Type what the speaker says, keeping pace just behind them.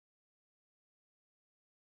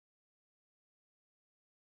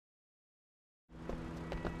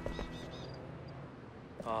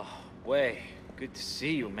Oh, Way. Good to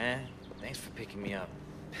see you, man. Thanks for picking me up.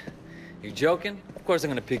 You joking? Of course I'm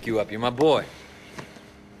gonna pick you up. You're my boy.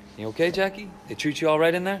 You okay, Jackie? They treat you all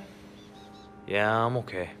right in there? Yeah, I'm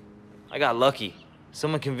okay. I got lucky.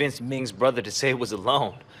 Someone convinced Ming's brother to say it was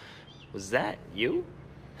alone. Was that you?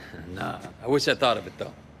 Nah, I wish I thought of it,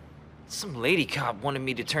 though. Some lady cop wanted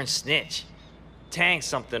me to turn snitch. Tang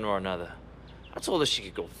something or another. I told her she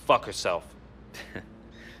could go fuck herself.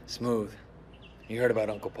 Smooth. You heard about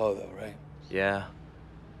Uncle Po, though, right? Yeah.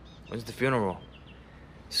 When's the funeral?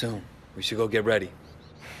 Soon. We should go get ready.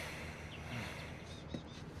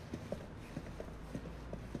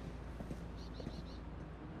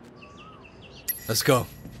 Let's go.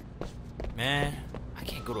 Man, I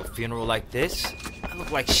can't go to a funeral like this. I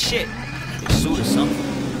look like shit. I need a suit or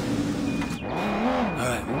something. All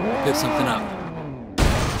right, we'll pick something up.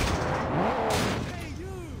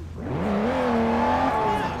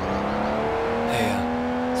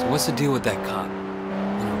 Hey, so what's the deal with that cop? You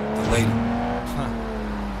know, the lady.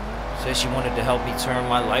 Said she wanted to help me turn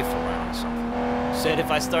my life around or something. Said if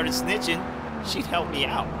I started snitching, she'd help me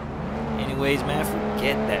out. Anyways, man,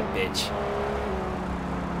 forget that bitch.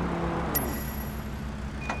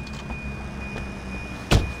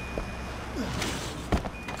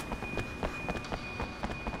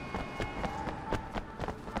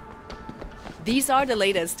 These are the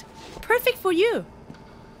latest. Perfect for you.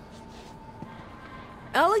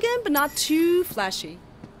 Elegant, but not too flashy.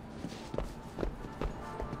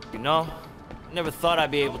 You know, I never thought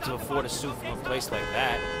I'd be able to afford a suit from a place like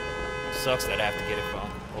that. Sucks that I have to get it for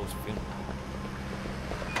Uncle Po's funeral.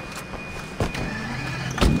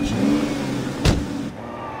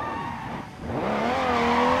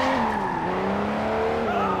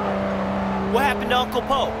 What happened to Uncle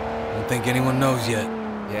Po? I don't think anyone knows yet.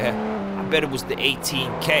 Yeah, I bet it was the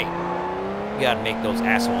 18K. We gotta make those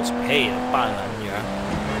assholes pay to find out here.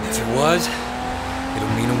 If it was,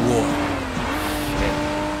 it'll mean a war. Shit.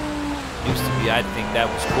 Used to be I'd think that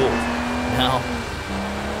was cool. Now,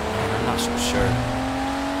 I'm not so sure.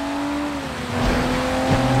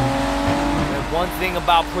 And one thing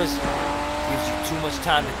about prison, gives you too much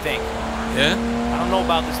time to think. Yeah? I don't know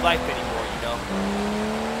about this life anymore, you know?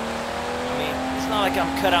 I mean, it's not like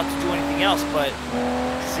I'm cut out to do anything else, but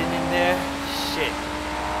sitting in there, shit.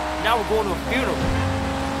 Now we're going to a funeral.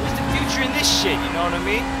 Where's the future in this shit, you know what I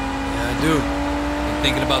mean? Yeah, I do. Been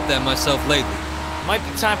thinking about that myself lately. Might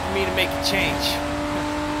be time for me to make a change.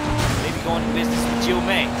 Maybe go into business with Jill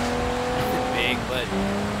May. Nothing big, but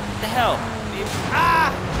what the hell? Maybe,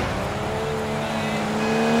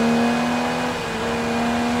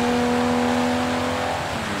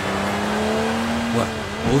 What?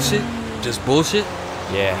 Bullshit? Just bullshit?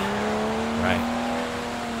 Yeah, right.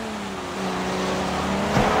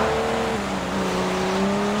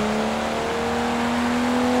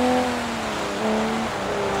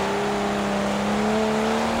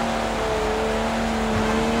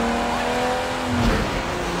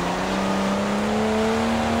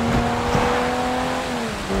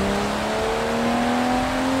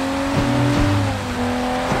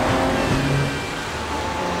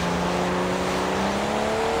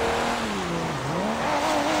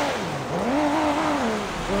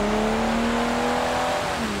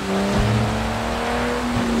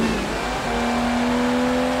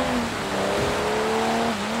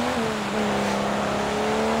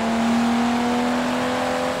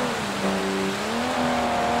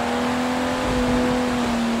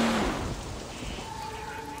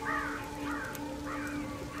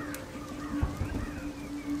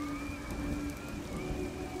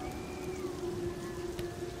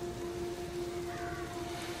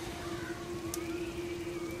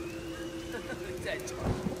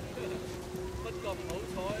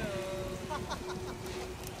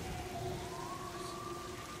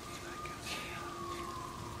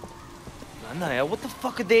 What the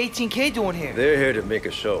fuck are the 18K doing here? They're here to make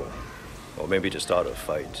a show. Or maybe to start a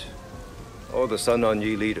fight. All the Sun On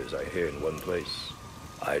Yee leaders are here in one place.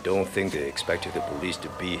 I don't think they expected the police to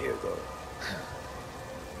be here, though.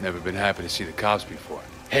 Never been happy to see the cops before.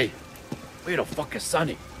 Hey, where the fuck is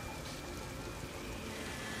Sonny?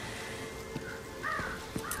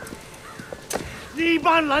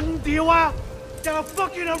 They're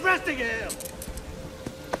fucking arresting him!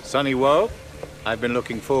 Sonny Wo, I've been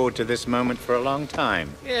looking forward to this moment for a long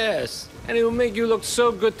time. Yes, and it will make you look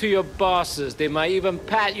so good to your bosses. They might even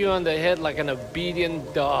pat you on the head like an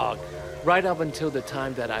obedient dog, right up until the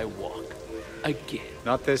time that I walk. Again.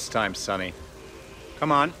 Not this time, Sonny.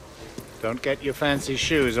 Come on. Don't get your fancy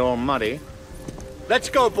shoes all muddy. Let's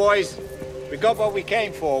go, boys. We got what we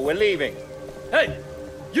came for. We're leaving. Hey,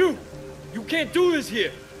 you! You can't do this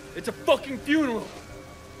here. It's a fucking funeral.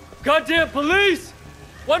 Goddamn police!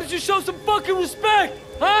 Why don't you show some fucking respect,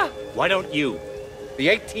 huh? Why don't you? The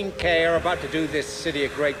 18K are about to do this city a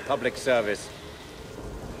great public service.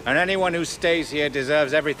 And anyone who stays here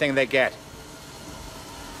deserves everything they get.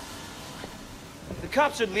 The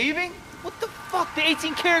cops are leaving? What the fuck? The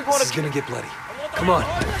 18K are going This is to... gonna get bloody. Come on.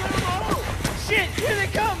 Shit, here they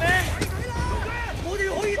come, man!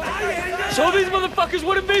 Show these motherfuckers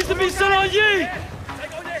what it means to be Sonny Wo!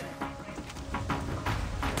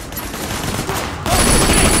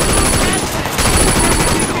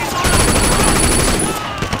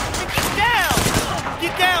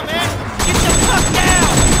 Get down, man! Get the fuck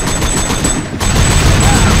down!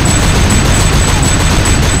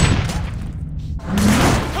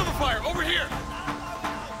 Cover fire, over here!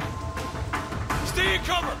 Stay in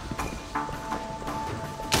cover!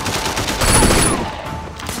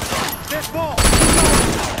 This ball!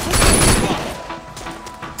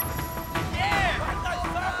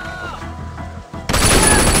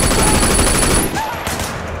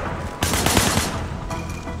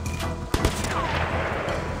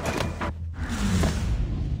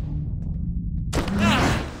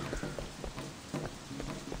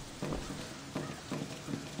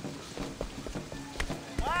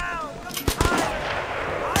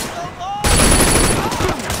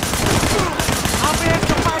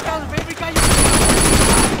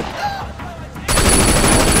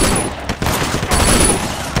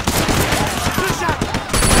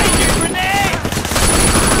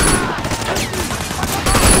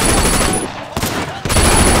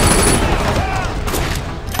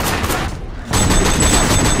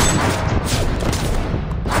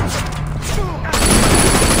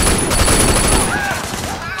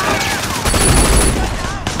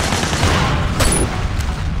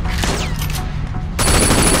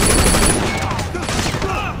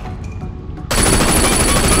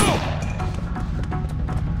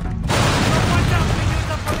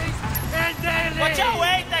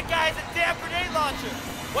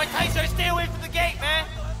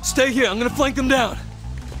 Stay here, I'm gonna flank them down.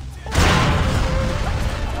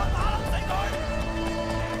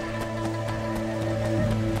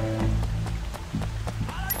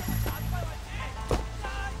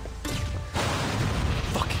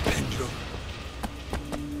 Fucking Pendro.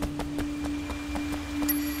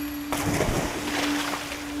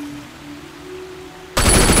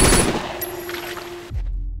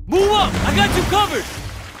 Move up! I got you covered!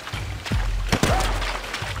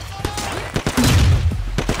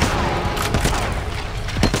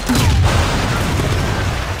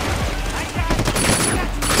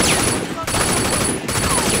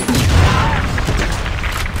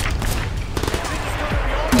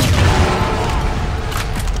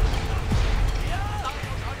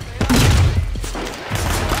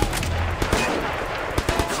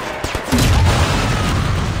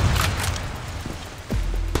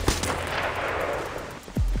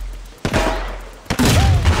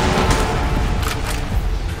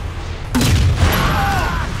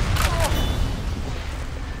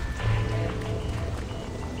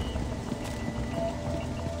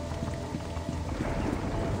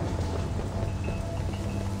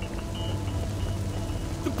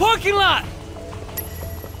 Parking lot!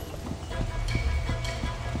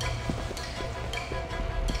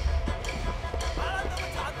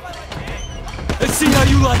 Let's see how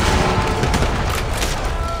you like it.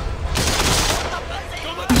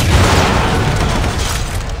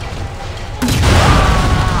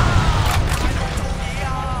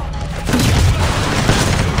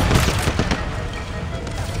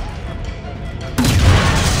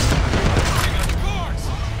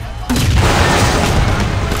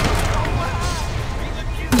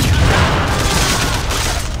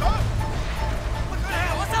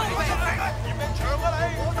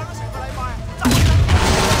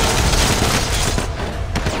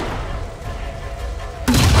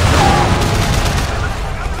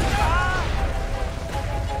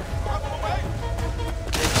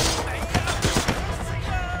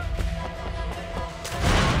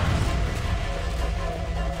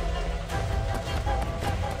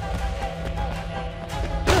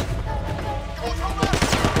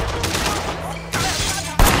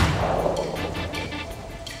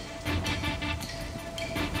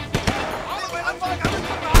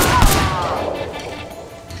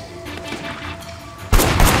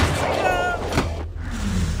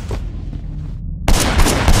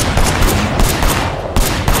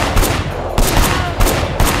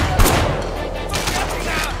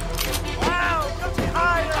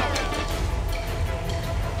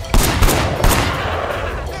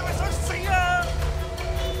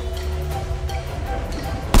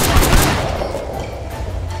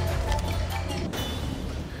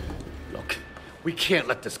 We can't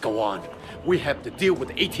let this go on. We have to deal with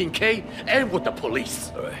 18K and with the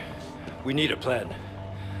police. All right. We need a plan.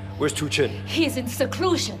 Where's Tu Chin? He's in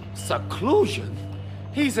seclusion. Seclusion?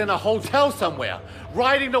 He's in a hotel somewhere,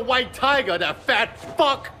 riding the white tiger, that fat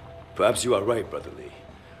fuck! Perhaps you are right, Brother Lee.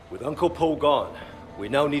 With Uncle Po gone, we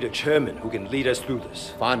now need a chairman who can lead us through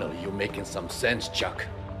this. Finally, you're making some sense, Chuck.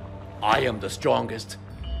 I am the strongest.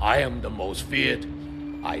 I am the most feared.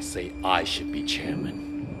 I say I should be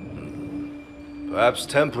chairman. Perhaps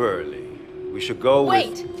temporarily. We should go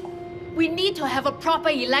Wait! We need to have a proper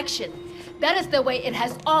election. That is the way it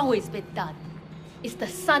has always been done. It's the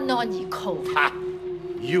Sun On Yi Code. Ha!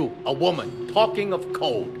 You, a woman, talking of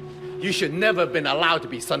code. You should never have been allowed to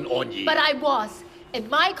be Sun On Yi. But I was, and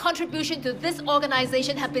my contribution to this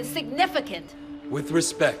organization have been significant. With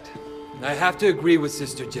respect, I have to agree with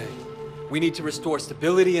Sister Jane. We need to restore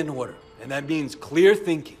stability and order, and that means clear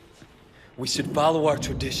thinking. We should follow our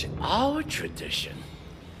tradition. Our tradition?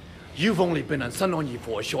 You've only been on Sun On Yi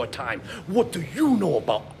for a short time. What do you know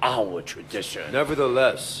about our tradition?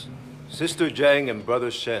 Nevertheless, Sister Zhang and Brother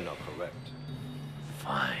Shen are correct.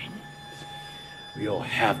 Fine. We'll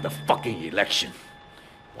have the fucking election.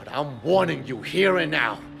 But I'm warning you here and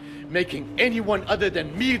now, making anyone other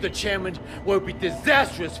than me the chairman will be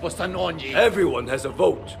disastrous for Sun On Yi. Everyone has a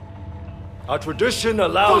vote. Our tradition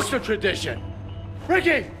allows... Fuck the tradition!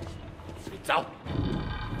 Ricky! It's out.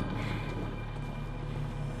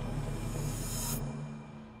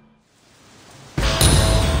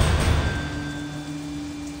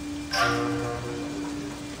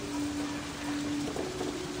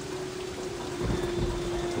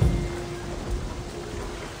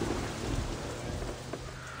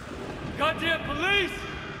 Goddamn police!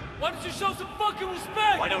 Why don't you show some fucking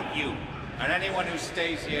respect? Why don't you? And anyone who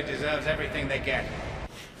stays here deserves everything they get.